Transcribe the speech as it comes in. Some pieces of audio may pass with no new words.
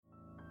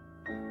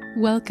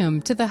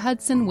Welcome to the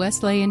Hudson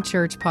Wesleyan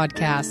Church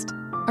podcast,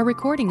 a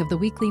recording of the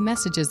weekly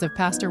messages of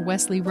Pastor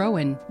Wesley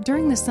Rowan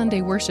during the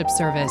Sunday worship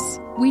service.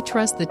 We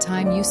trust the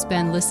time you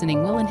spend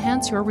listening will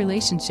enhance your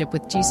relationship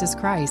with Jesus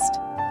Christ.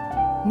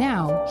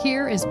 Now,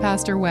 here is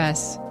Pastor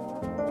Wes.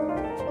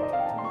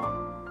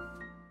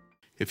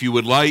 If you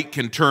would like,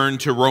 can turn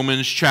to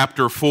Romans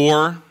chapter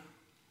 4.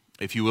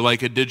 If you would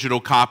like a digital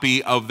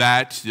copy of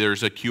that,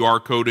 there's a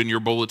QR code in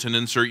your bulletin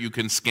insert you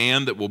can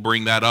scan that will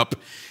bring that up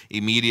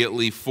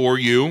immediately for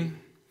you.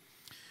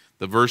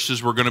 The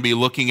verses we're going to be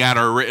looking at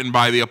are written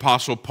by the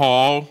Apostle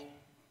Paul.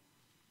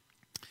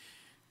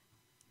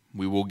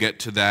 We will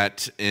get to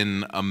that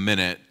in a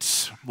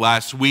minute.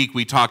 Last week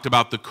we talked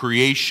about the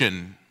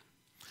creation,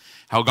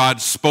 how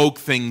God spoke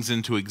things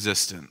into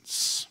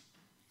existence,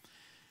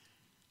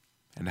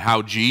 and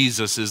how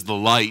Jesus is the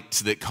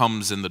light that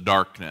comes in the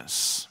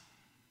darkness.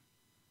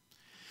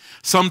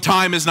 Some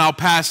time has now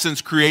passed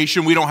since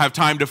creation. We don't have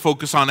time to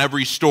focus on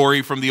every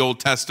story from the Old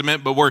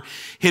Testament, but we're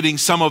hitting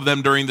some of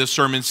them during this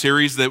sermon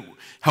series that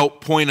help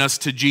point us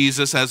to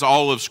Jesus, as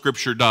all of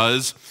Scripture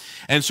does.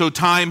 And so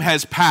time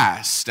has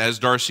passed, as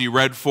Darcy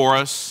read for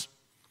us.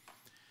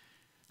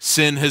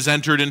 Sin has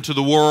entered into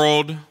the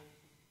world.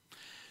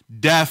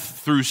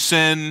 Death through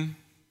sin.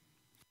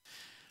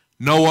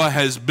 Noah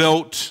has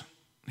built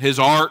his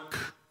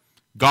ark.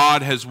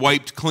 God has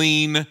wiped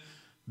clean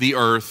the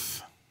earth.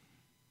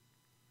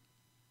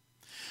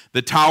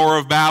 The Tower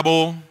of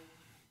Babel,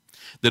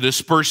 the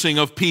dispersing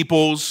of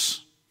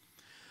peoples,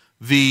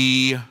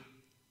 the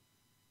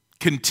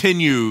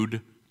continued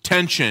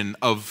tension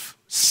of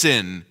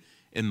sin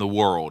in the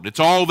world. It's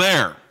all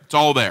there. It's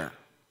all there.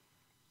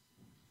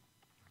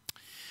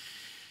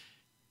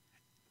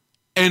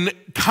 And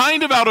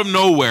kind of out of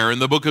nowhere in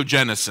the book of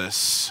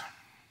Genesis,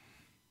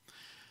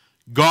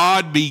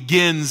 God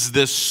begins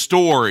this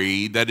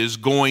story that is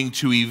going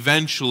to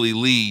eventually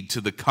lead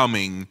to the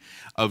coming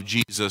of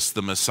Jesus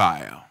the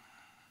Messiah.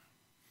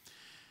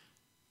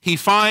 He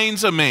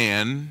finds a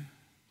man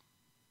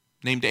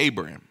named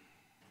Abraham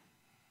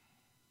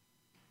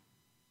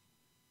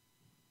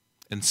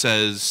and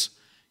says,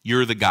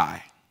 "You're the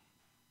guy.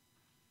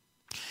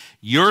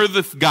 You're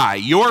the guy,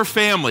 your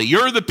family,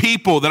 you're the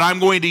people that I'm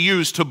going to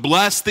use to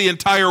bless the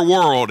entire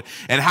world."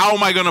 And how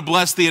am I going to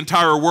bless the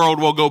entire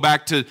world? We'll go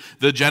back to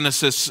the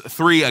Genesis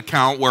 3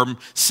 account where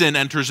sin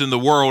enters in the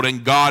world,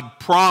 and God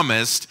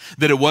promised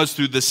that it was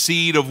through the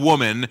seed of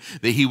woman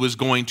that he was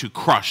going to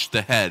crush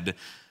the head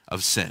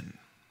of sin.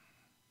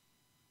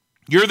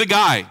 You're the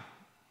guy,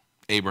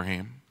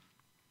 Abraham.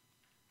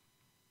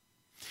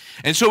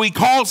 And so he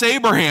calls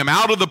Abraham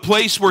out of the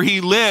place where he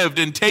lived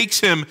and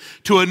takes him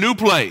to a new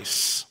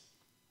place.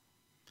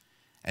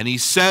 And he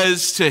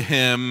says to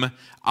him,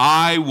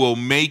 "I will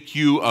make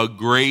you a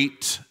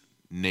great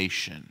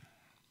nation."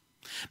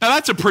 Now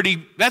that's a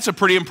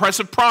pretty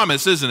impressive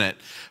promise, isn't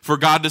it? For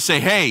God to say,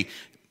 "Hey,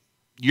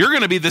 you're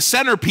going to be the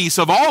centerpiece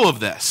of all of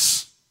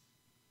this.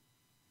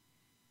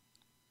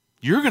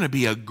 You're going to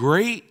be a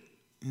great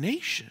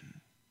nation."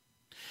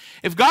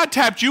 If God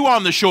tapped you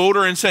on the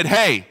shoulder and said,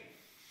 "Hey,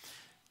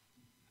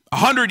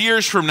 100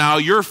 years from now,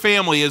 your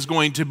family is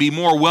going to be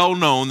more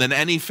well-known than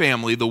any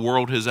family the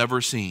world has ever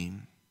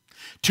seen.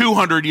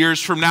 200 years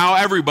from now,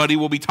 everybody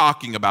will be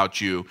talking about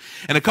you.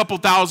 And a couple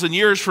thousand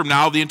years from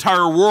now, the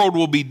entire world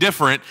will be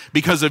different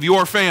because of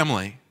your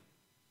family."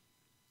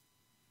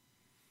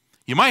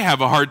 You might have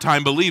a hard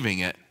time believing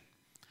it,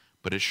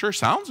 but it sure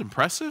sounds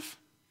impressive.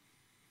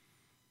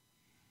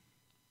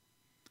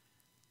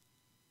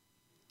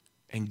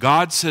 And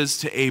God says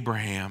to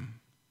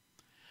Abraham,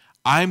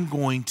 "I'm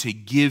going to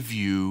give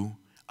you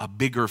a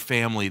bigger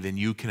family than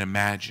you can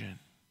imagine."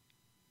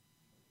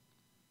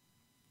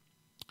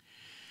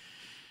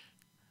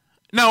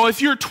 Now,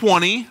 if you're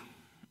 20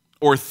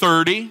 or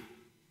 30,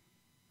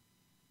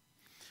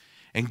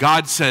 and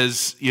God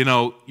says, you're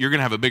going to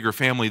have a bigger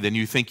family than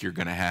you think you're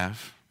going to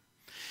have,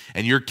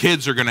 and your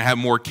kids are going to have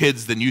more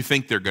kids than you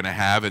think they're going to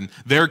have, and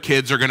their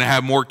kids are going to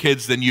have more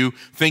kids than you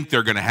think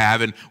they're going to have,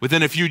 and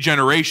within a few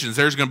generations,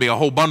 there's going to be a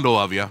whole bundle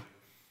of you,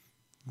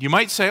 you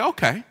might say,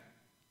 okay.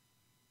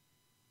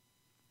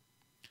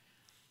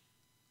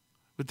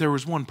 But there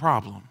was one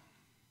problem.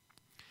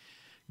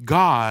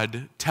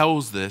 God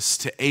tells this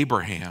to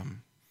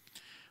Abraham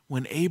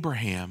when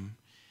Abraham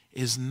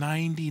is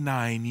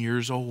 99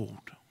 years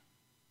old.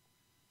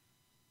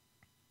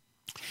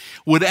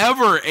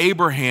 Whatever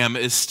Abraham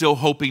is still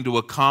hoping to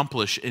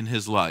accomplish in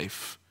his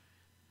life,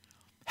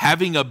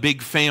 having a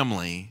big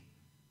family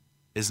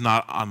is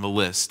not on the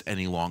list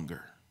any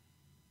longer.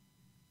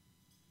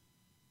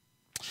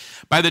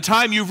 By the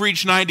time you've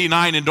reached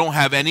 99 and don't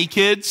have any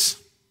kids,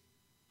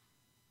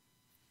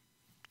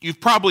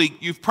 you've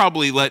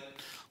probably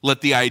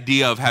let the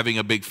idea of having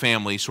a big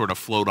family sort of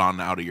float on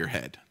out of your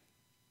head.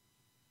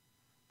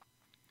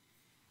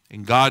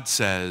 And God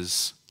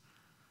says,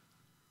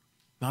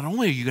 not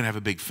only are you going to have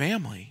a big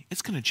family,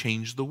 it's going to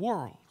change the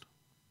world.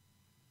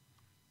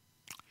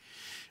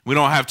 We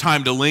don't have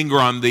time to linger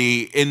on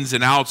the ins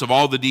and outs of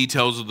all the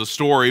details of the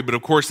story, but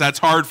of course that's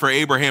hard for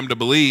Abraham to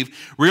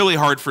believe, really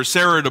hard for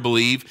Sarah to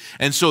believe,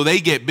 and so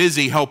they get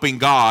busy helping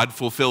God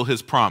fulfill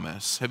his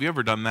promise. Have you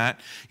ever done that?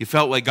 You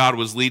felt like God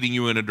was leading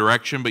you in a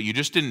direction, but you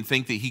just didn't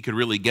think that he could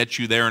really get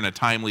you there in a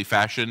timely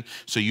fashion,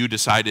 so you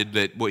decided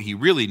that what he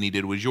really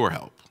needed was your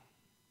help.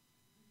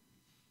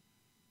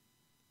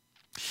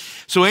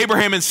 So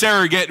Abraham and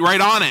Sarah get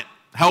right on it,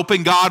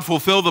 helping God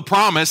fulfill the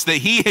promise that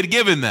he had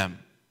given them.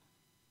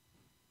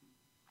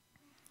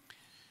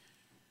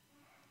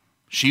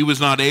 She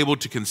was not able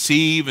to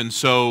conceive, and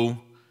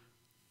so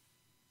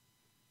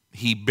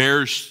he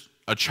bears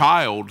a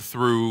child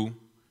through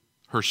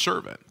her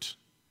servant,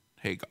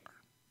 Hagar.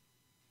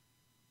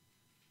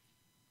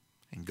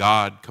 And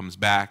God comes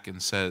back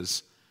and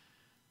says,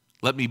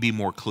 let me be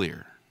more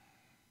clear.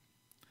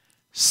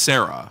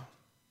 Sarah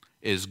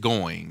is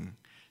going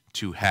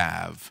to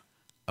have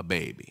a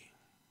baby.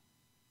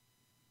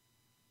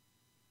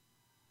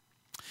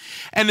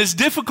 And as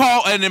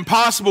difficult and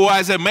impossible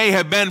as it may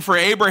have been for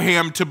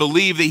Abraham to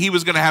believe that he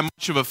was going to have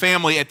much of a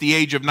family at the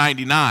age of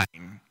 99,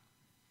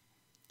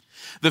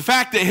 the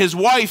fact that his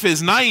wife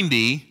is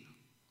 90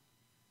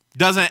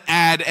 doesn't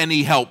add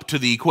any help to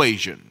the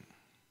equation.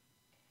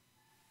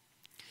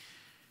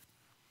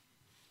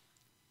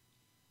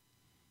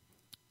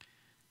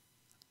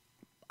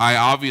 I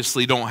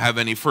obviously don't have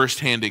any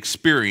firsthand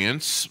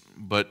experience,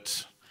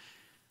 but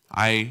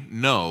I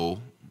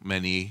know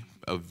many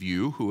of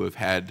you who have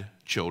had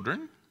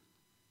children.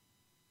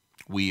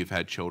 We've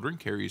had children.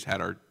 Carrie's had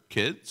our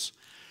kids.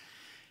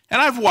 And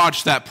I've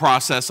watched that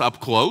process up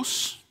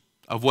close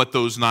of what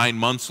those 9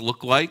 months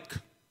look like.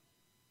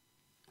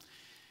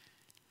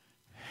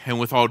 And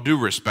with all due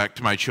respect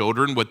to my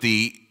children, what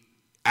the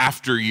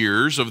after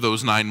years of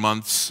those 9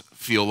 months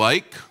feel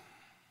like.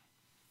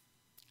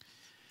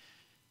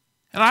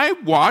 And I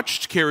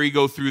watched Carrie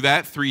go through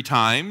that 3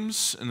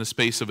 times in the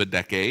space of a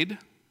decade.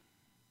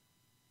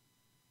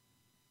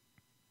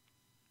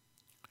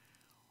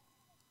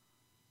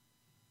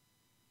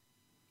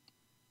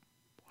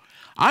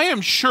 I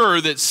am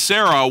sure that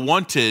Sarah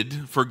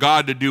wanted for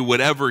God to do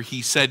whatever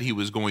he said he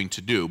was going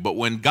to do. But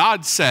when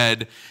God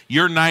said,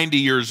 you're 90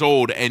 years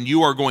old and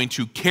you are going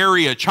to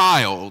carry a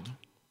child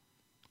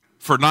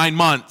for 9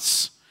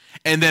 months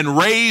and then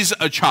raise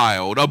a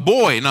child, a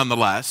boy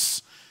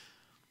nonetheless,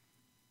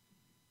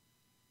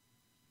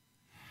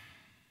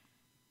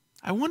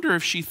 I wonder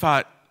if she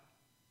thought,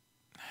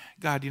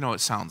 God, it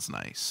sounds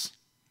nice.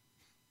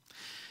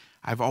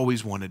 I've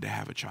always wanted to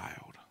have a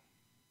child.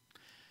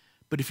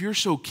 But if you're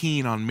so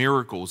keen on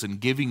miracles and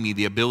giving me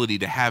the ability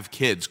to have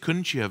kids,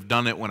 couldn't you have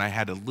done it when I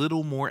had a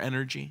little more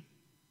energy?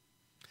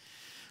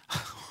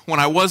 When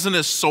I wasn't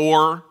as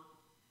sore?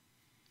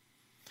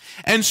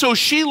 And so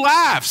she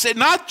laughs, and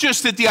not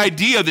just at the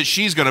idea that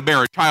she's going to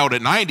bear a child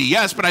at 90,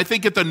 yes, but I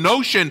think at the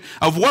notion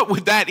of what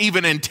would that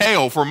even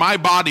entail for my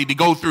body to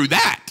go through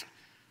that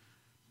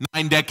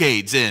 9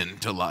 decades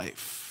into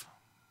life.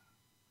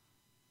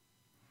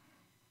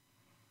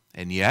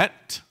 And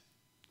yet,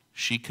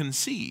 she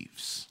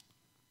conceives.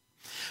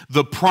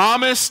 The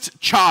promised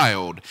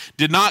child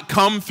did not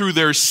come through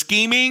their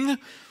scheming,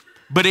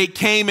 but it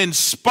came in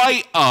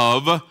spite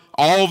of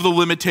all of the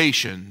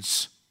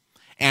limitations.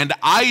 And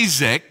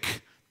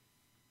Isaac,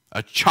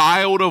 a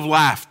child of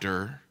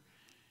laughter,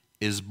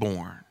 is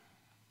born.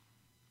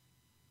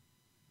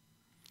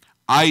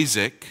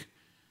 Isaac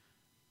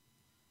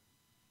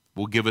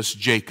will give us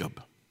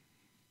Jacob.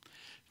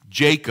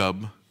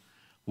 Jacob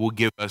will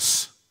give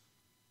us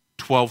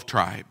 12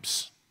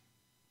 tribes.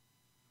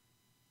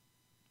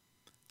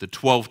 The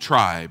 12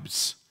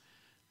 tribes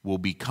will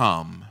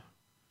become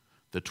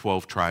the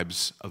 12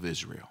 tribes of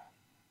Israel.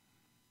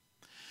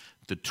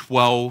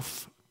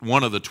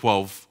 One of the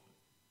 12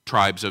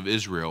 tribes of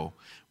Israel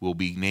will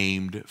be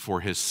named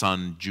for his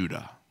son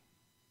Judah,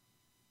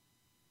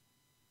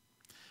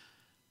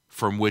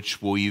 from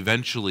which will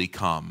eventually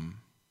come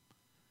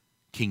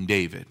King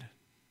David,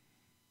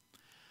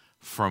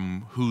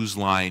 from whose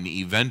line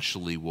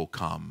eventually will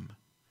come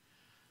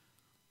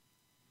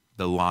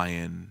the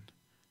Lion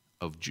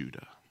of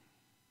Judah.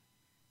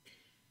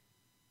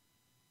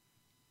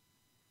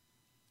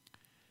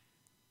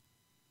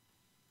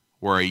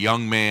 Where a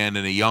young man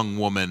and a young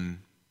woman,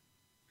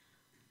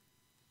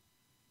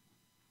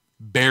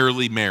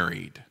 barely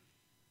married,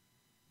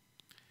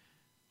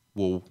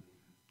 will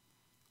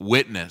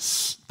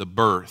witness the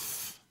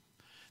birth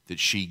that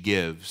she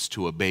gives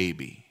to a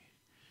baby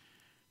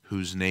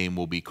whose name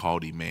will be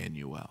called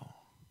Emmanuel,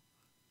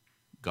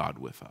 God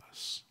with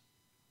us.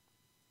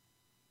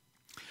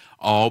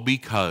 All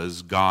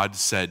because God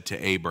said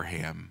to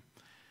Abraham,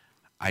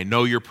 I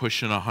know you're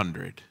pushing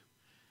 100,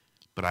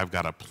 but I've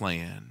got a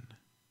plan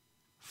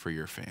for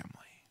your family.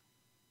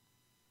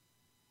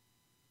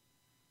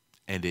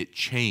 And it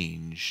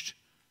changed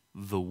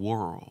the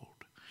world.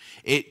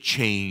 It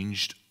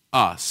changed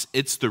us.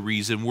 It's the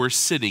reason we're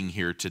sitting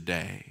here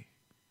today.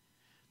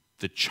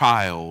 The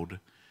child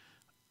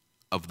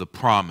of the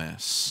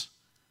promise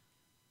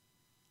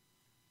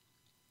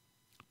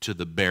to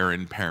the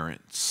barren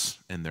parents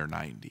in their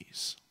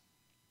 90s.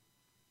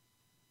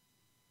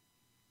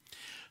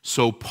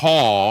 So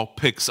Paul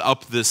picks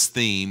up this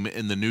theme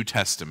in the New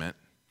Testament.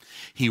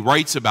 He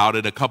writes about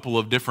it a couple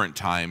of different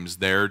times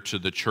there to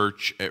the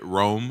church at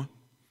Rome.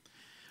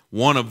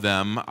 One of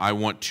them, I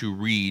want to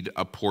read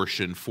a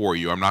portion for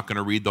you. I'm not going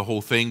to read the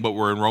whole thing, but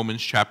we're in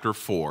Romans chapter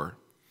 4,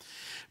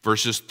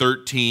 verses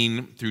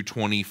 13 through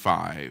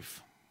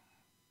 25.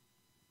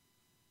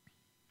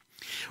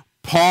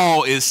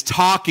 Paul is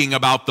talking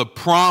about the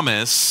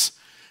promise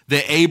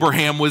that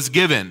Abraham was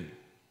given.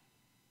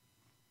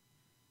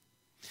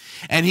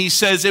 And he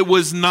says it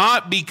was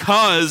not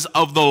because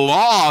of the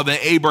law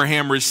that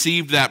Abraham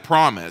received that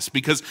promise.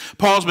 Because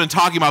Paul's been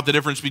talking about the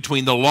difference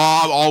between the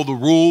law, all the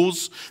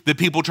rules that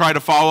people try to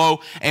follow,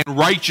 and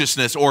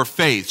righteousness or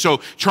faith. So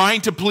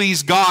trying to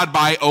please God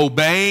by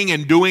obeying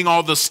and doing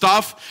all the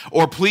stuff,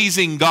 or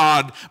pleasing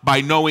God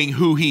by knowing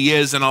who he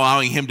is and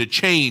allowing him to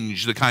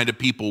change the kind of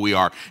people we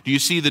are. Do you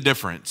see the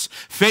difference?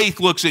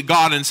 Faith looks at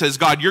God and says,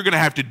 God, you're going to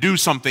have to do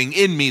something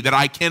in me that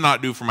I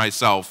cannot do for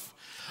myself.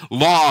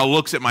 Law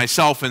looks at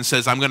myself and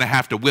says, I'm going to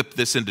have to whip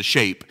this into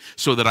shape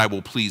so that I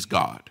will please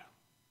God.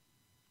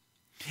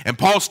 And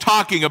Paul's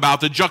talking about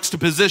the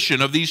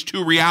juxtaposition of these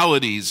two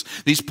realities,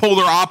 these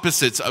polar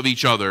opposites of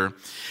each other.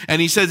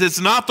 And he says it's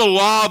not the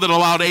law that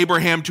allowed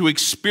Abraham to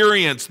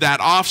experience that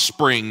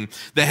offspring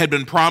that had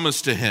been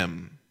promised to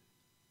him.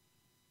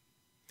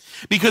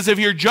 Because if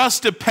you're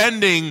just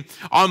depending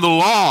on the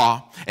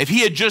law, if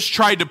he had just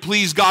tried to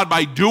please God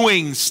by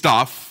doing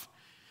stuff,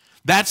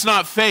 that's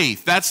not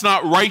faith. That's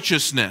not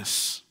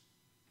righteousness.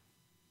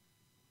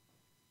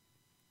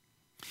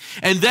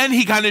 And then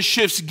he kind of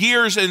shifts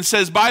gears and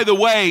says, by the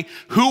way,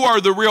 who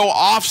are the real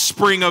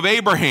offspring of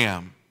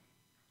Abraham?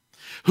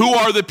 Who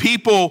are the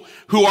people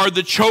who are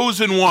the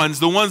chosen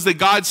ones, the ones that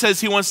God says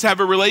he wants to have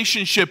a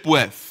relationship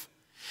with?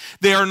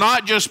 They are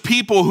not just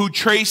people who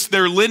trace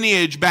their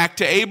lineage back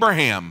to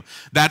Abraham.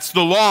 That's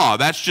the law.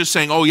 That's just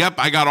saying, oh, yep,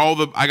 I got all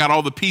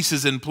the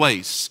pieces in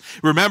place.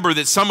 Remember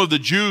that some of the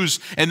Jews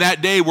in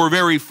that day were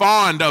very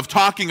fond of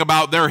talking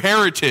about their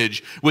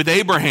heritage with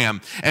Abraham.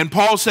 And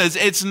Paul says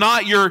it's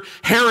not your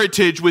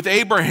heritage with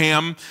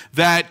Abraham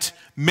that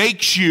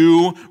makes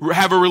you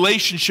have a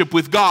relationship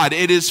with God.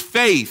 It is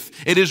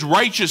faith. It is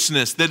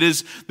righteousness that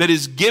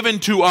is given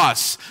to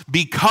us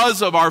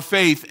because of our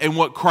faith in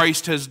what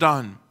Christ has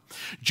done.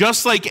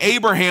 Just like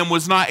Abraham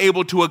was not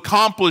able to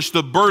accomplish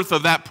the birth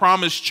of that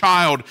promised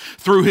child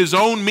through his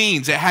own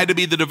means, it had to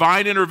be the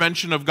divine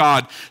intervention of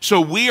God.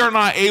 So we are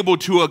not able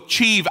to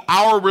achieve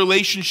our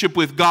relationship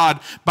with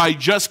God by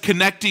just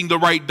connecting the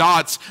right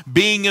dots,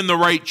 being in the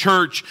right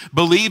church,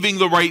 believing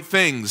the right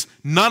things.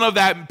 None of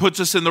that puts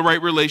us in the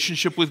right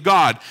relationship with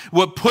God.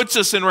 What puts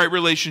us in right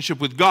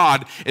relationship with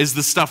God is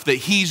the stuff that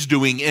he's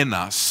doing in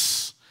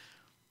us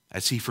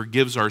as he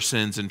forgives our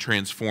sins and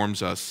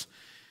transforms us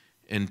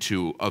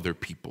into other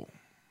people,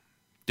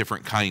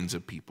 different kinds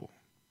of people.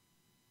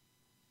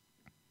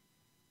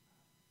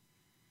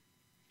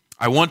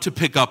 I want to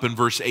pick up in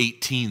verse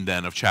 18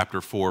 then of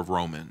chapter 4 of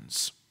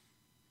Romans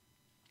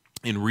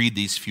and read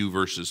these few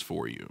verses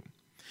for you.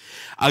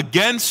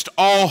 Against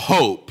all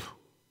hope,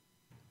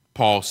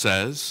 Paul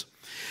says,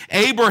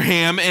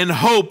 Abraham in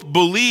hope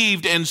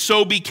believed and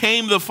so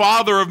became the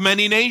father of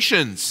many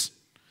nations.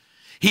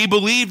 He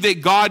believed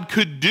that God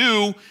could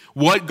do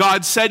what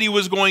God said he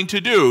was going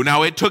to do.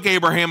 Now, it took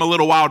Abraham a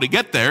little while to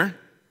get there,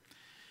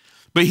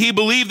 but he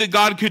believed that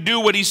God could do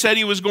what he said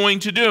he was going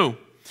to do.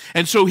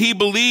 And so he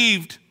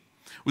believed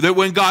that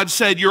when God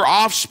said, your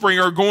offspring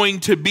are going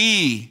to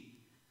be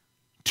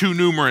too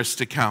numerous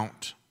to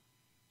count.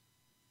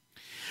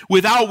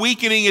 Without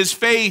weakening his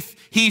faith,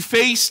 he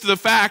faced the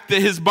fact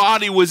that his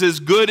body was as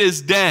good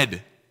as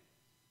dead.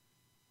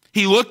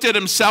 He looked at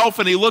himself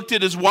and he looked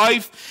at his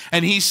wife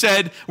and he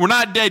said, we're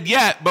not dead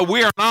yet, but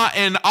we are not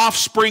in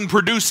offspring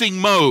producing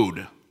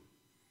mode.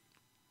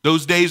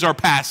 Those days are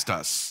past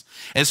us.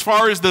 As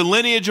far as the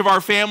lineage of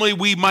our family,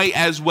 we might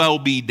as well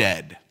be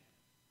dead.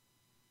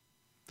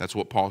 That's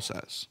what Paul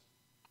says.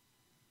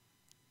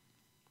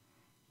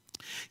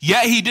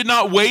 Yet he did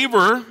not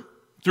waver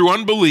through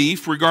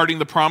unbelief regarding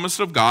the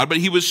promise of God, but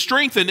he was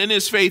strengthened in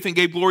his faith and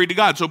gave glory to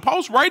God. So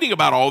Paul's writing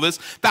about all this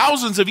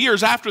thousands of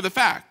years after the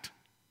fact.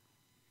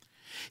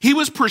 He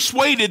was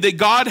persuaded that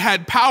God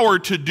had power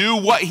to do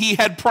what he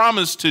had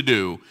promised to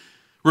do.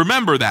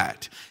 Remember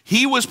that.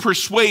 He was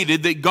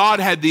persuaded that God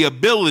had the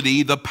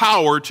ability, the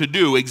power to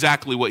do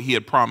exactly what he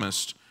had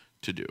promised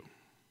to do.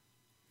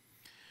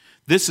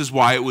 This is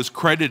why it was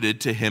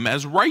credited to him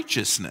as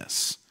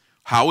righteousness.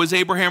 How is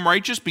Abraham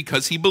righteous?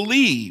 Because he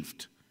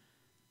believed.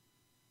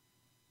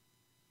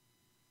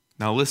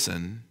 Now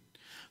listen,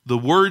 the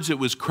words it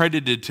was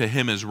credited to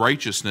him as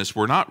righteousness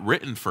were not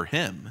written for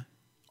him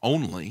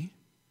only,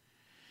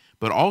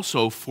 but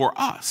also for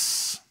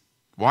us.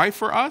 Why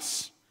for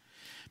us?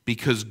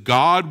 Because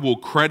God will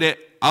credit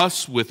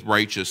us with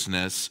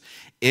righteousness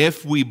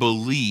if we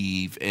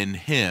believe in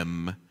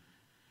him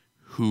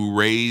who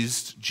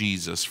raised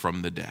Jesus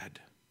from the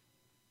dead.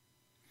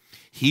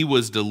 He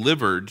was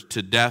delivered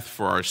to death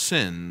for our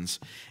sins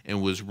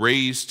and was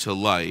raised to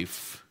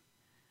life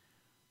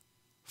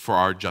for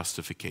our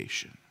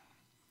justification.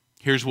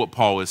 Here's what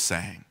Paul is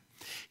saying.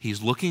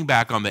 He's looking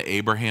back on the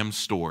Abraham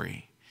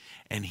story,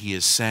 and he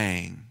is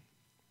saying,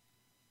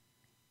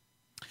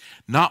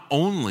 not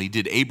only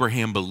did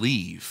Abraham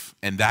believe,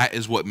 and that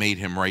is what made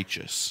him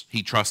righteous,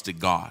 he trusted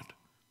God,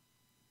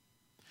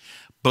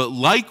 but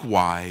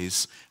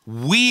likewise,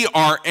 we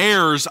are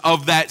heirs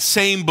of that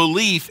same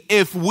belief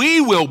if we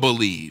will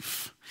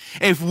believe.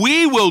 If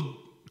we will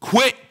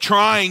quit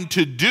trying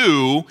to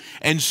do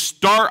and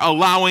start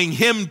allowing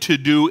him to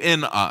do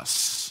in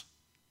us.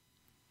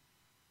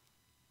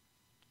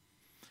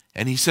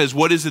 And he says,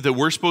 what is it that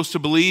we're supposed to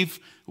believe?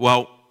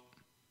 Well,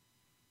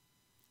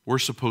 we're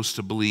supposed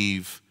to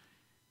believe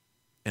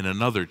in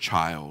another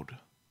child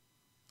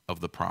of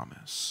the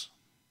promise.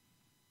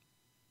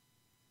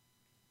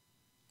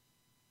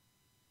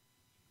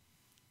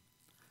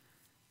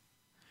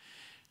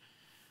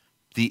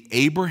 The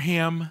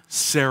Abraham,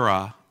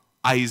 Sarah,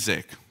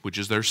 Isaac, which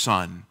is their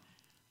son,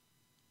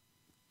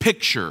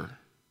 picture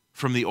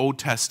from the Old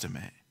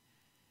Testament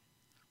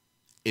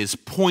is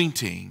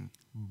pointing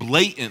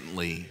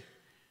blatantly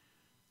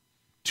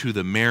to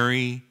the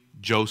Mary,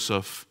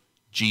 Joseph,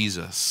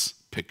 Jesus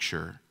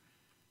picture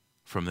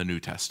from the New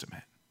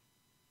Testament.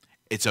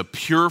 It's a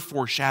pure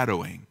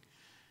foreshadowing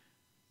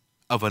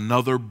of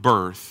another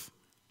birth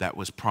that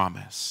was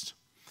promised.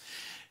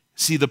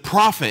 See, the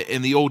prophet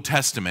in the Old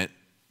Testament,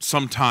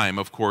 sometime,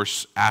 of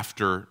course,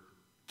 after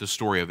the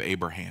story of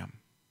Abraham,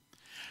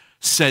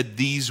 said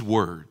these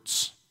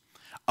words,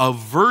 a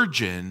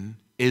virgin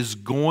is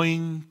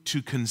going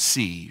to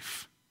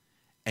conceive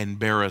and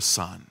bear a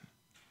son.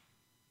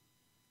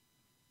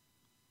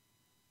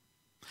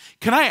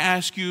 Can I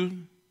ask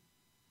you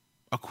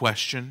a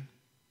question?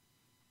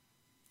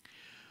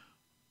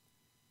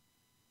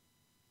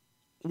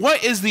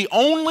 What is the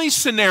only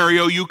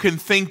scenario you can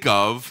think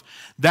of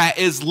that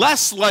is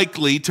less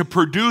likely to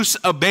produce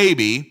a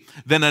baby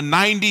than a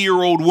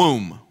 90-year-old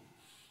womb?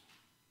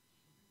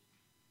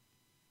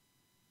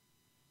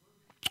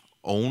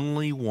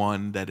 Only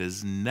one that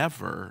has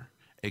never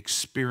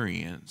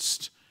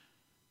experienced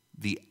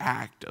the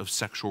act of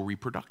sexual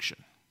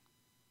reproduction.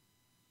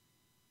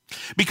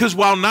 Because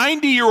while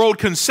 90-year-old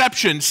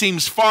conception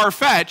seems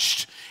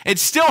far-fetched, it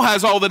still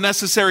has all the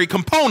necessary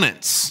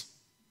components.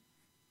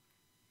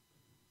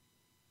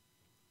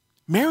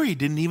 Mary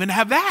didn't even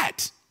have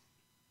that.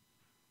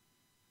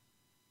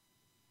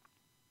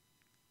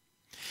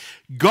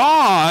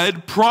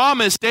 God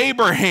promised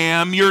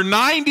Abraham, your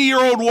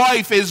 90-year-old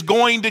wife is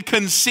going to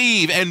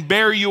conceive and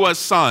bear you a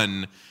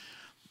son.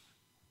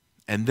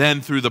 And then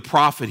through the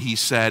prophet he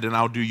said, and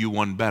I'll do you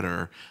one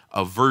better,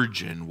 a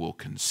virgin will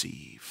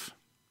conceive.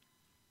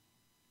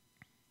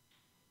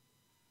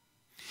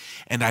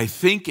 And I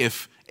think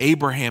if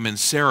Abraham and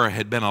Sarah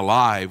had been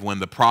alive when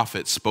the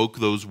prophet spoke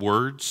those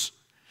words,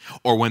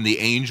 or when the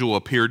angel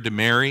appeared to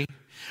Mary,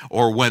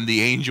 or when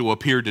the angel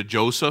appeared to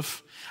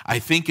Joseph, I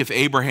think if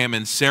Abraham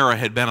and Sarah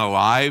had been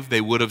alive,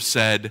 they would have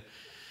said,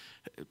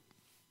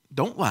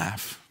 don't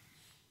laugh,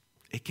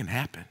 it can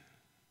happen.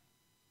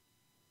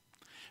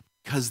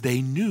 Because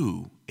they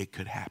knew it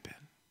could happen.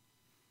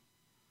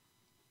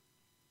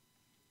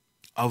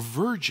 A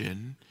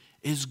virgin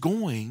is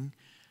going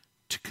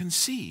to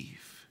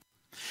conceive.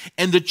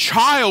 And the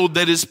child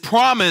that is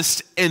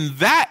promised in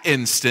that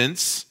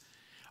instance,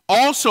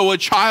 also a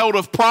child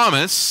of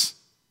promise,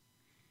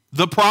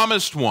 the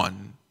promised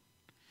one,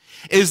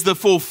 is the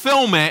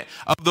fulfillment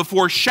of the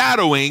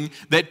foreshadowing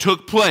that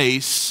took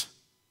place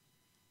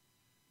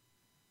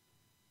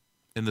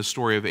in the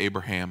story of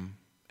Abraham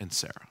and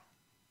Sarah.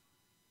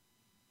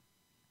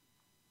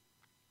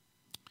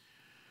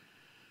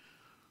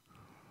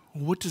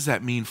 What does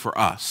that mean for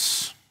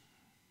us?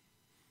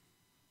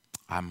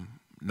 I'm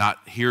not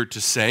here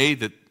to say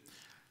that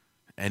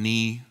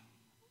any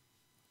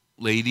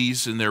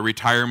ladies in their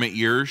retirement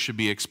years should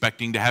be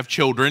expecting to have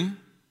children.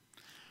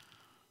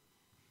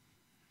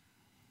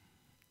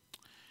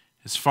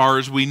 As far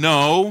as we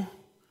know,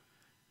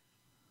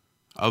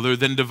 other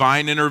than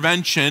divine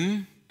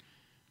intervention,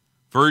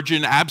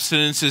 virgin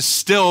abstinence has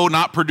still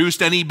not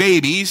produced any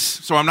babies,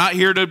 so I'm not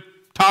here to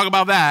talk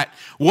about that.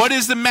 What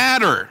does the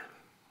matter?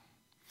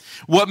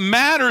 What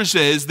matters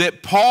is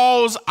that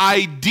Paul's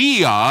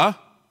idea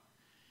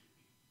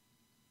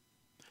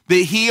that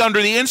he, under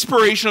the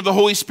inspiration of the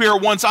Holy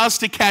Spirit, wants us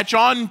to catch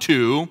on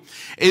to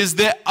is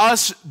that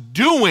us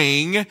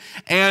doing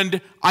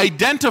and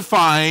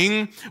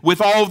identifying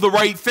with all of the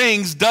right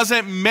things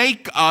doesn't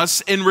make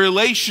us in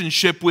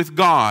relationship with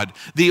God.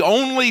 The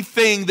only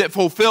thing that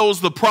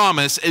fulfills the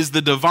promise is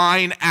the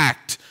divine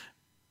act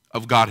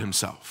of God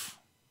himself.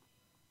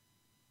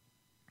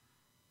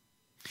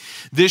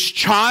 This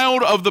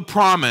child of the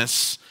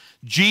promise,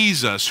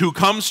 Jesus, who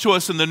comes to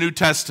us in the New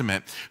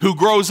Testament, who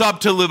grows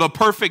up to live a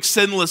perfect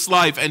sinless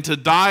life and to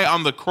die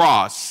on the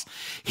cross,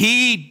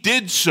 he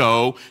did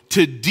so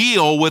to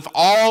deal with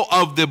all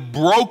of the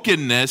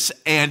brokenness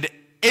and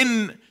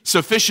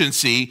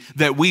insufficiency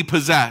that we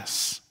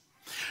possess.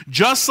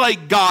 Just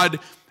like God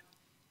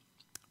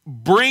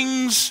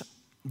brings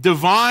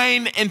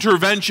divine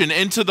intervention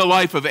into the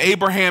life of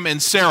Abraham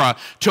and Sarah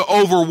to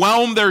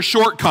overwhelm their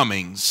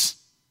shortcomings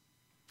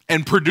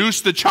and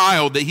produce the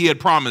child that he had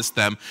promised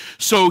them,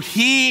 so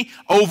he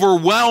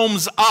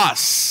overwhelms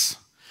us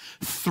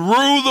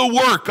through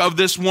the work of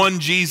this one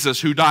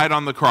Jesus who died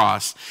on the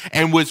cross.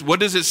 And what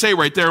does it say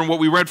right there in what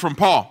we read from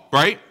Paul,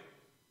 right?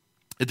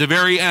 At the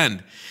very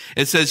end,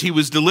 it says he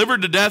was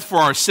delivered to death for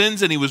our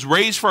sins and he was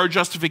raised for our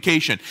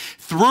justification.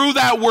 Through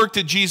that work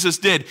that Jesus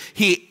did,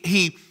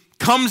 he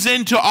comes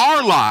into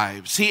our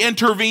lives. He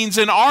intervenes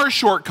in our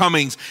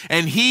shortcomings,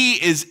 and he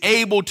is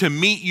able to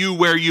meet you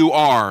where you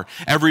are.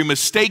 Every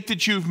mistake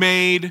that you've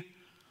made,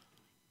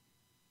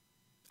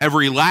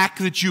 every lack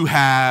that you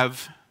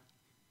have,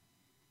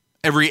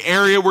 every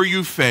area where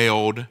you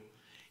failed,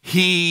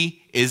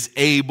 he is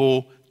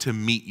able to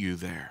meet you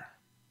there.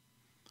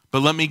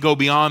 But let me go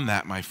beyond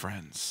that, my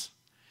friends.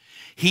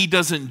 He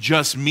doesn't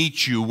just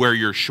meet you where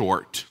you're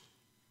short.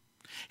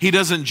 He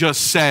doesn't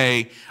just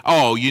say,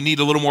 oh, you need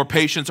a little more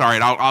patience? All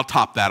right, I'll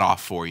top that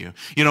off for you.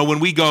 You know, when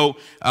we go,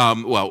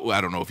 well,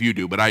 I don't know if you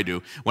do, but I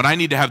do. When I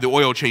need to have the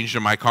oil changed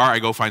in my car, I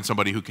go find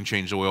somebody who can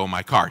change the oil in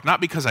my car. Not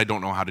because I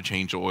don't know how to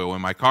change the oil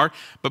in my car,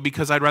 but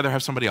because I'd rather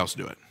have somebody else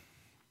do it.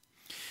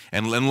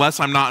 And unless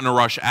I'm not in a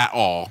rush at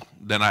all,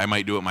 then I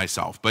might do it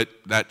myself, but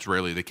that's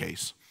rarely the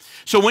case.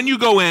 So when you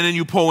go in and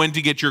you pull in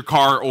to get your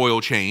car oil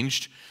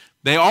changed,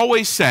 they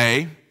always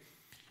say,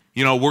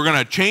 you know, we're going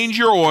to change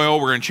your oil,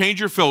 we're going to change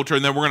your filter,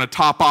 and then we're going to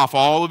top off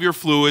all of your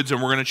fluids,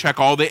 and we're going to check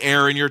all the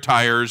air in your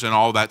tires and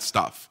all that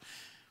stuff.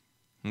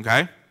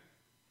 Okay?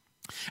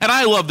 And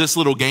I love this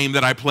little game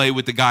that I play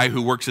with the guy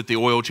who works at the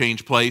oil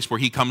change place where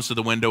he comes to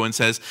the window and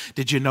says,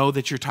 did you know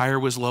that your tire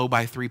was low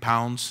by 3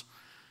 pounds?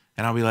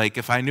 And I'll be like,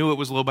 if I knew it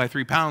was low by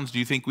 3 pounds, do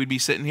you think we'd be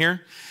sitting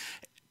here?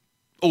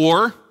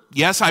 Or,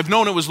 yes, I've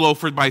known it was low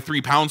by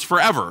 3 pounds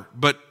forever,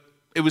 but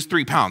it was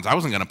 3 pounds. I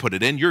wasn't going to put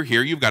it in. You're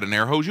here. You've got an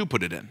air hose. You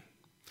put it in.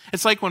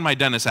 It's like when my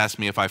dentist asked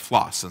me if I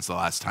flossed since the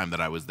last time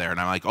that I was there. And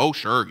I'm like, oh,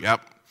 sure,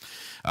 yep.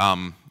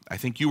 I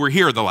think you were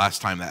here the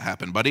last time that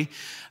happened, buddy.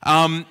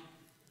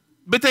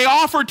 But they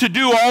offer to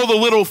do all the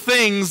little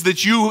things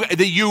that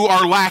you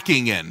are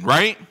lacking in,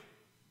 right?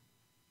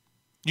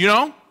 You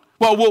know?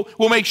 Well,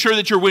 we'll make sure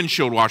that your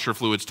windshield washer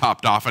fluid's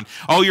topped off and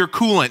all your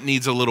coolant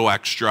needs a little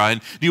extra.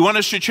 And do you want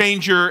us to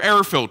change your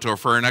air filter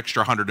for an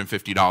extra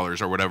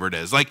 $150 or whatever it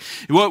is? Like,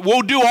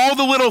 we'll do all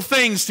the little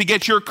things to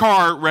get your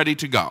car ready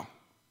to go.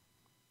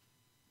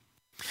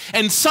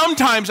 And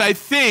sometimes I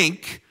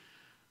think,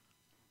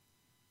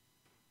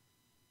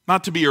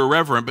 not to be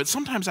irreverent, but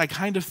sometimes I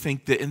kind of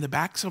think that in the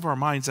backs of our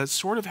minds, that's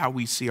sort of how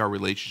we see our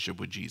relationship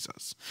with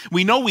Jesus.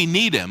 We know we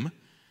need him,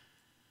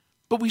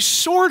 but we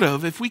sort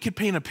of, if we could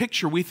paint a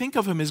picture, we think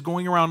of him as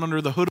going around under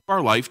the hood of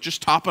our life,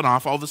 just topping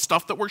off all the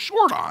stuff that we're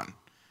short on.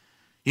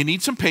 You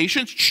need some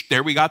patience. Shh,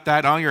 there we got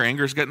that. Oh, your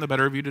anger's getting the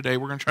better of you today.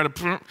 We're going to try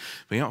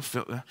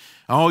to,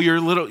 oh,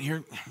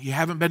 you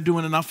haven't been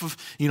doing enough of,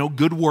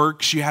 good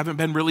works. You haven't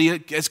been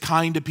really as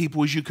kind to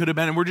people as you could have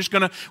been. And we're just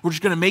going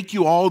to make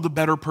you all the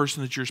better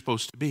person that you're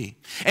supposed to be.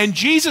 And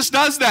Jesus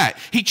does that.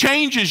 He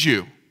changes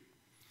you.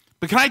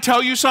 But can I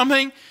tell you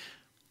something?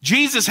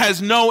 Jesus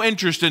has no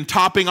interest in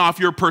topping off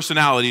your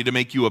personality to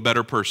make you a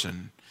better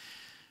person,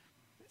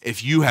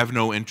 if you have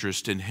no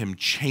interest in him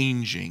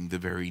changing the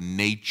very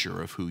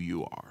nature of who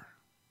you are.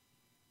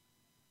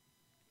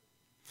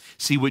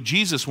 See, what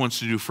Jesus wants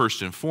to do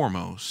first and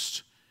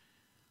foremost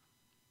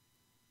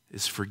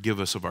is forgive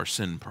us of our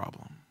sin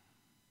problem,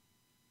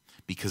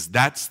 because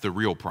that's the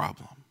real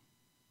problem.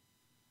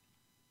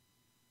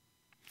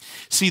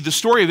 See, the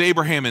story of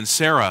Abraham and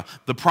Sarah,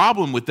 the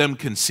problem with them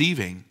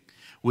conceiving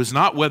was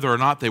not whether or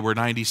not they were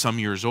 90-some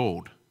years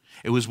old.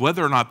 It was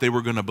whether or not they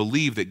were going to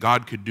believe that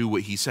God could do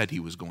what he said he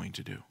was going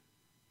to do.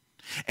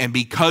 And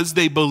because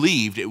they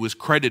believed, it was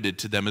credited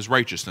to them as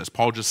righteousness.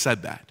 Paul just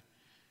said that.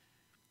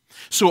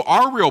 So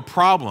our real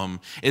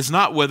problem is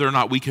not whether or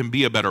not we can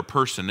be a better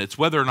person. It's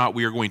whether or not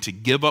we are going to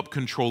give up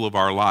control of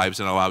our lives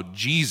and allow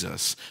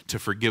Jesus to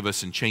forgive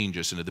us and change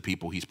us into the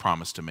people he's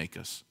promised to make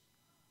us.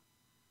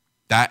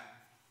 That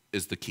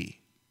is the key.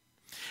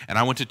 And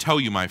I want to tell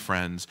you, my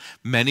friends,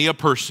 many a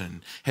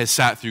person has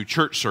sat through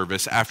church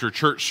service after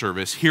church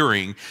service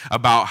hearing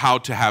about how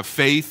to have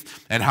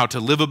faith and how to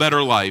live a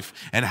better life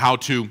and how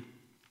to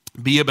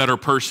be a better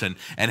person,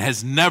 and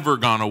has never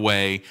gone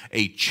away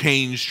a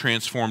changed,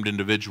 transformed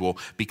individual,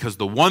 because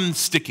the one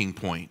sticking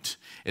point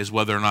is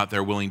whether or not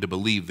they're willing to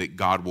believe that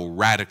God will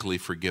radically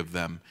forgive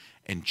them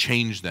and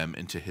change them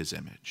into his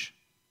image.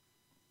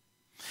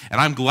 And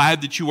I'm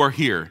glad that you are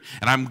here,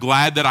 and I'm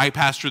glad that I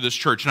pastor this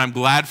church, and I'm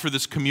glad for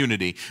this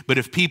community. But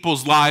if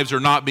people's lives are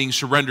not being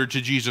surrendered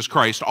to Jesus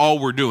Christ, all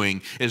we're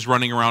doing is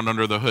running around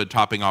under the hood,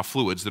 topping off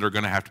fluids that are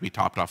going to have to be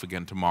topped off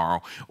again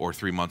tomorrow, or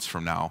 3 months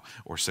from now,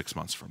 or 6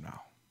 months from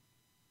now.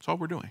 That's all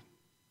we're doing.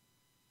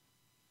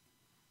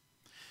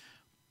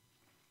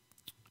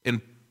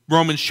 In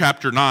Romans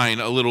chapter 9,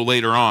 a little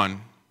later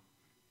on,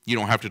 you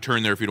don't have to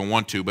turn there if you don't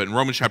want to, but in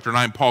Romans chapter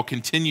 9, Paul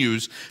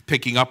continues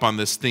picking up on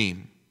this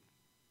theme.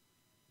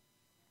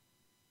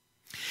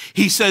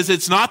 He says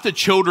it's not the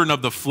children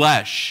of the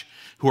flesh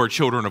who are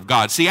children of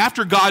God. See,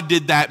 after God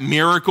did that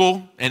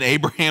miracle in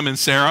Abraham and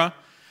Sarah,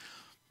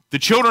 the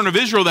children of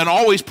Israel then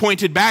always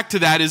pointed back to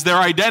that as their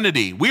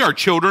identity. We are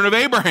children of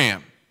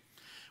Abraham.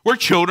 We're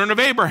children of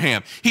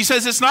Abraham. He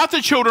says it's not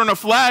the children of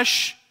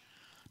flesh,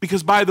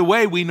 because, by the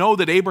way, we know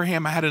that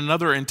Abraham had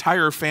another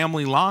entire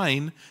family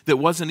line that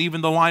wasn't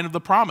even the line of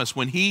the promise.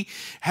 When he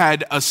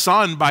had a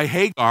son by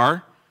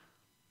Hagar,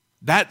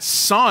 that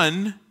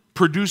son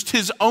produced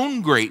his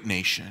own great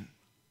nation.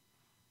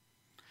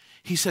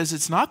 He says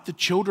it's not the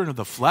children of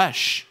the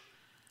flesh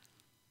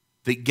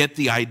that get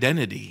the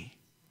identity,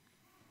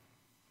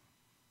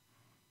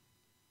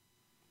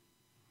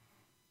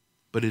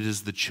 but it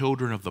is the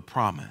children of the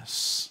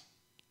promise.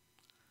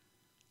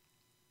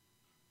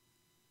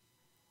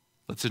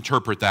 Let's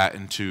interpret that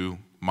into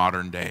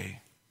modern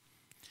day.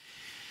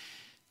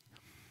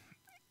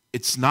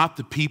 It's not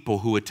the people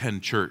who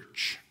attend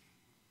church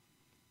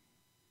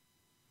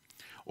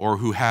or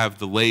who have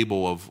the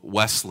label of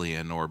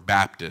Wesleyan or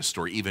Baptist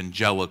or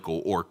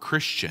evangelical or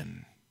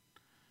Christian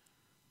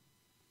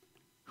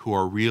who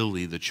are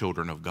really the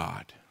children of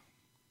God.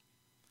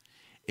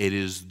 It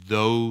is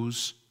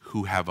those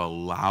who have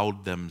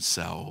allowed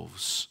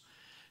themselves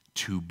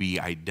to be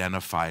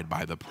identified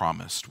by the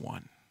promised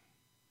one.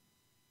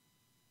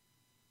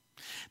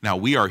 Now,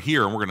 we are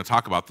here, and we're going to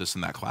talk about this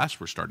in that class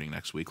we're starting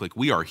next week. Like,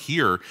 we are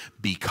here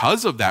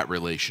because of that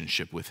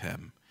relationship with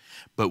him.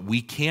 But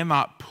we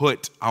cannot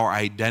put our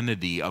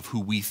identity of who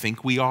we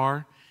think we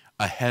are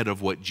ahead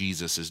of what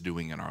Jesus is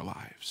doing in our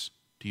lives.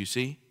 Do you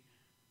see?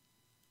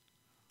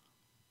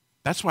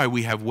 That's why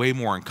we have way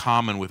more in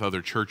common with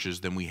other churches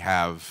than we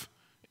have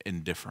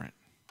in different.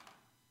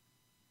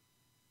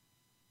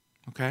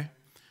 Okay?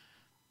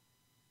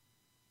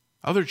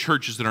 Other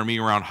churches that are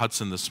meeting around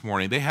Hudson this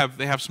morning, they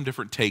have some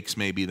different takes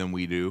maybe than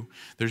we do.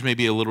 There's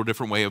maybe a little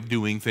different way of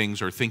doing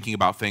things or thinking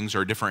about things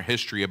or a different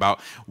history about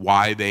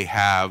why they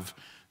have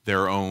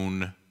their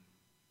own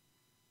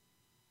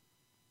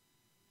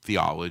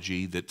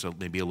theology that's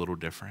maybe a little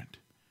different.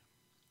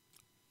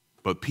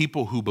 But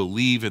people who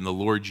believe in the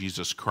Lord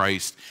Jesus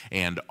Christ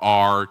and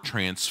are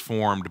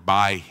transformed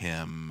by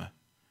him,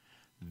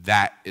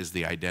 that is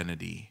the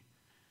identity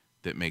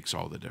that makes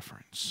all the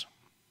difference.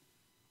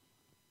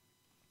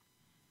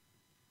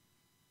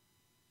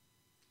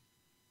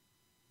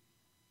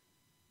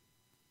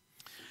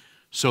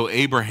 So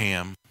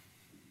Abraham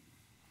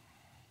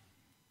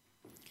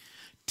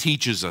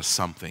teaches us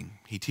something.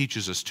 He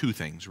teaches us two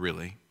things,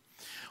 really.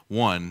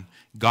 One,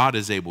 God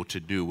is able to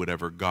do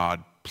whatever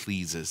God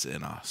pleases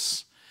in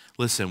us.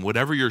 Listen,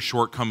 whatever your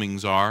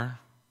shortcomings are,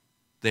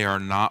 they are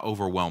not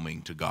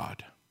overwhelming to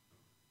God.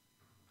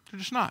 They're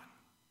just not.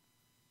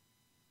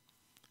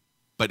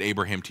 But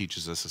Abraham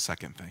teaches us a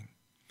second thing.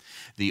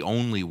 The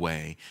only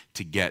way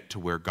to get to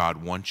where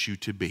God wants you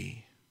to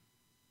be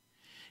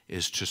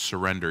is to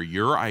surrender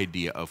your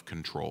idea of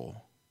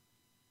control,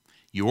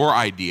 your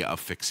idea of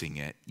fixing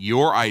it,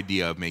 your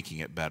idea of making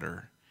it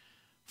better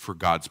for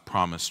God's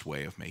promised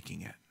way of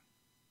making it.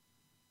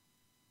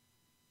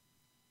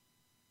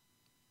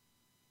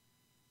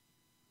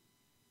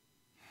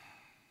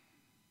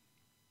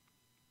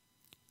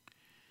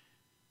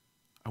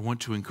 I want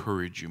to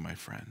encourage you, my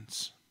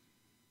friends.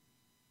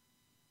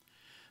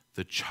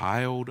 The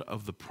child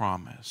of the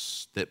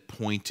promise that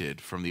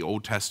pointed from the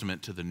Old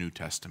Testament to the New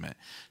Testament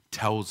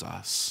tells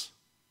us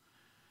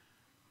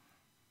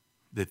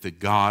that the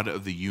God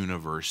of the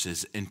universe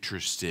is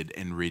interested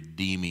in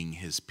redeeming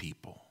his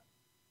people.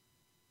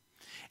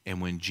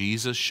 And when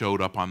Jesus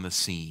showed up on the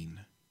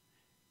scene,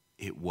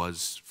 it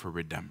was for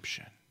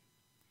redemption.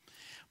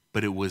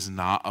 But it was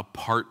not a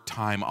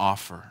part-time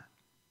offer.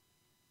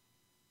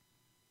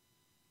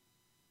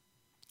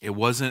 It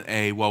wasn't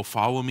a, well,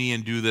 follow me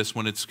and do this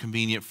when it's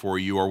convenient for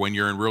you or when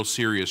you're in real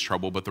serious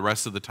trouble, but the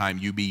rest of the time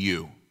you be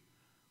you.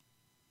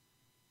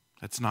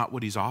 That's not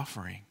what he's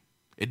offering.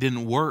 It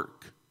didn't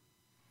work.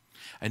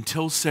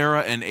 Until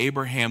Sarah and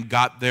Abraham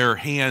got their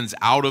hands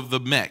out of the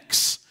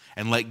mix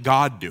and let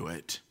God do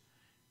it,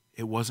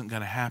 it wasn't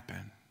going to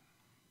happen.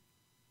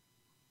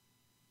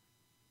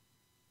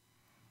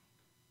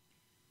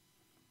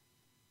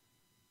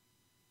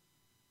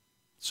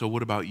 So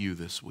what about you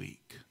this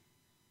week?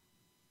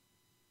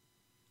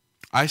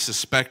 I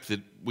suspect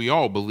that we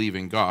all believe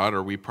in God,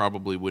 or we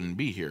probably wouldn't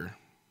be here.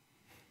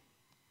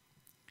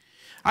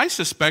 I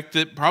suspect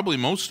that probably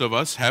most of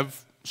us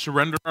have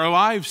surrendered our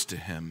lives to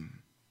him.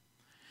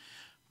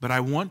 But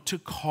I want to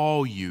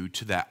call you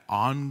to that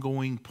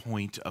ongoing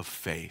point of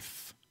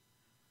faith.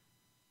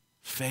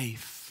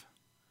 Faith.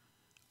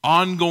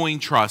 Ongoing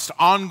trust,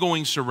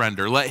 ongoing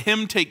surrender. Let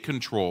him take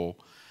control.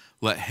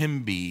 Let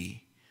him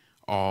be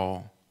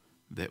all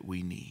that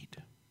we need.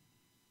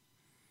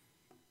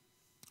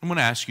 I'm going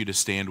to ask you to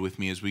stand with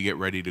me as we get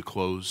ready to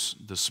close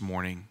this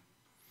morning.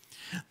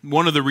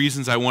 One of the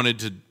reasons I wanted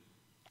to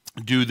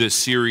do this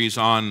series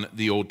on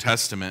the Old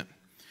Testament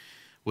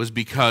was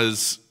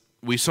because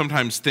we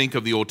sometimes think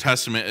of the Old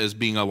Testament as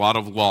being a lot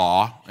of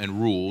law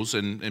and rules,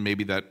 and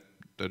maybe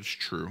that's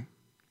true.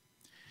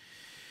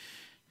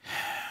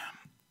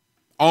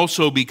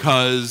 also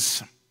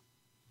because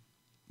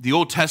the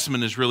Old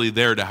Testament is really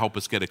there to help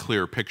us get a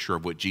clearer picture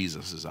of what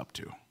Jesus is up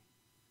to.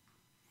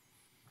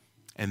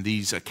 And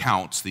these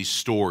accounts, these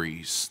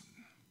stories,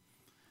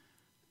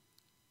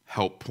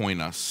 help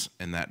point us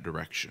in that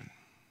direction.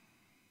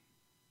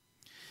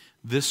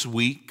 This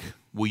week,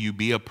 will you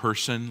be a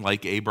person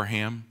like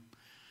Abraham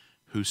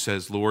who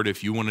says, Lord,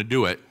 if you want to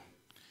do it,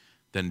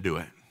 then do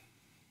it.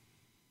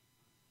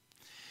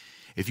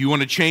 If you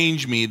want to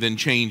change me, then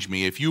change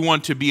me. If you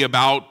want to be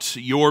about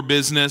your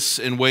business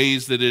in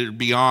ways that are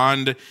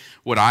beyond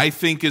what I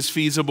think is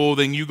feasible,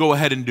 then you go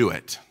ahead and do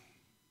it.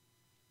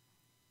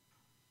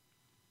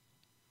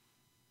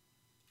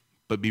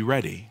 But be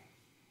ready.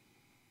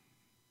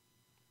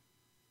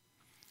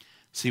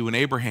 See, when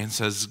Abraham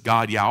says,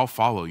 God, yeah, I'll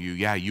follow you.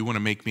 Yeah, you want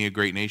to make me a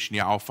great nation?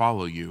 Yeah, I'll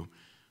follow you.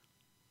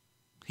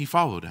 He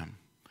followed him.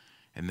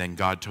 And then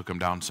God took him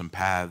down some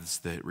paths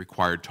that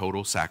required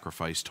total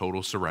sacrifice,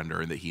 total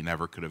surrender, and that he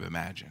never could have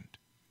imagined.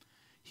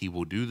 He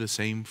will do the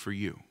same for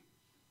you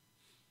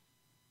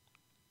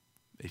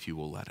if you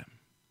will let him.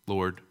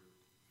 Lord,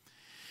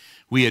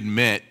 we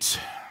admit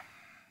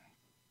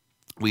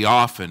we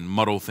often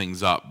muddle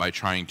things up by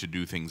trying to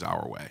do things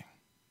our way.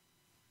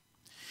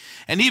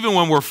 And even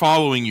when we're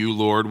following you,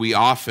 Lord, we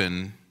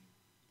often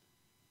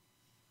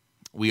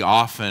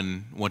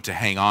want to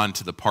hang on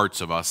to the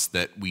parts of us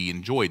that we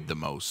enjoyed the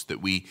most,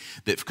 that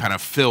kind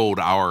of filled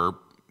our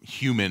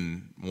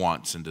human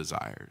wants and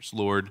desires.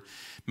 Lord,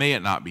 may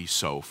it not be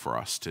so for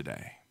us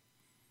today.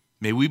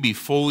 May we be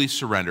fully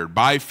surrendered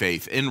by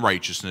faith in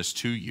righteousness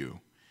to you.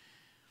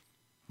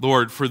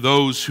 Lord, for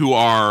those who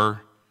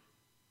are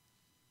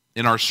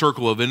in our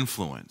circle of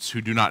influence,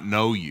 who do not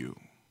know you,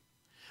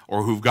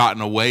 or who've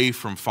gotten away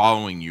from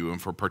following you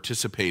and from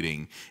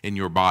participating in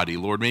your body,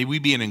 Lord, may we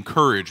be an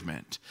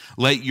encouragement.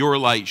 Let your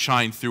light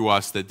shine through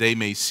us that they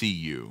may see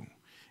you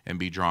and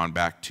be drawn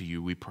back to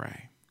you, we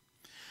pray.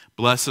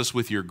 Bless us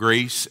with your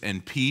grace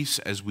and peace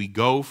as we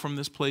go from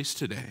this place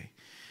today.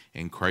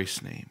 In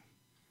Christ's name,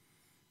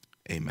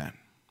 amen.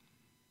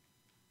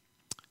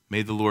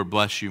 May the Lord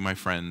bless you, my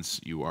friends.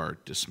 You are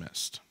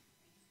dismissed.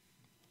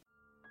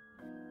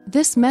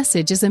 This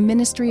message is a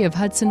ministry of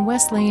Hudson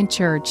Wesleyan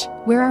Church,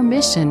 where our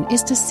mission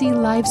is to see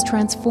lives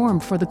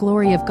transformed for the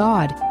glory of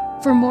God.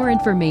 For more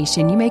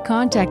information, you may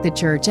contact the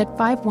church at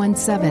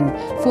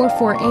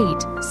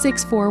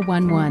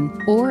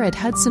 517-448-6411 or at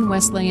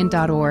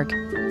hudsonwesleyan.org.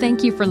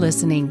 Thank you for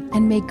listening,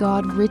 and may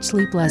God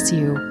richly bless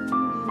you.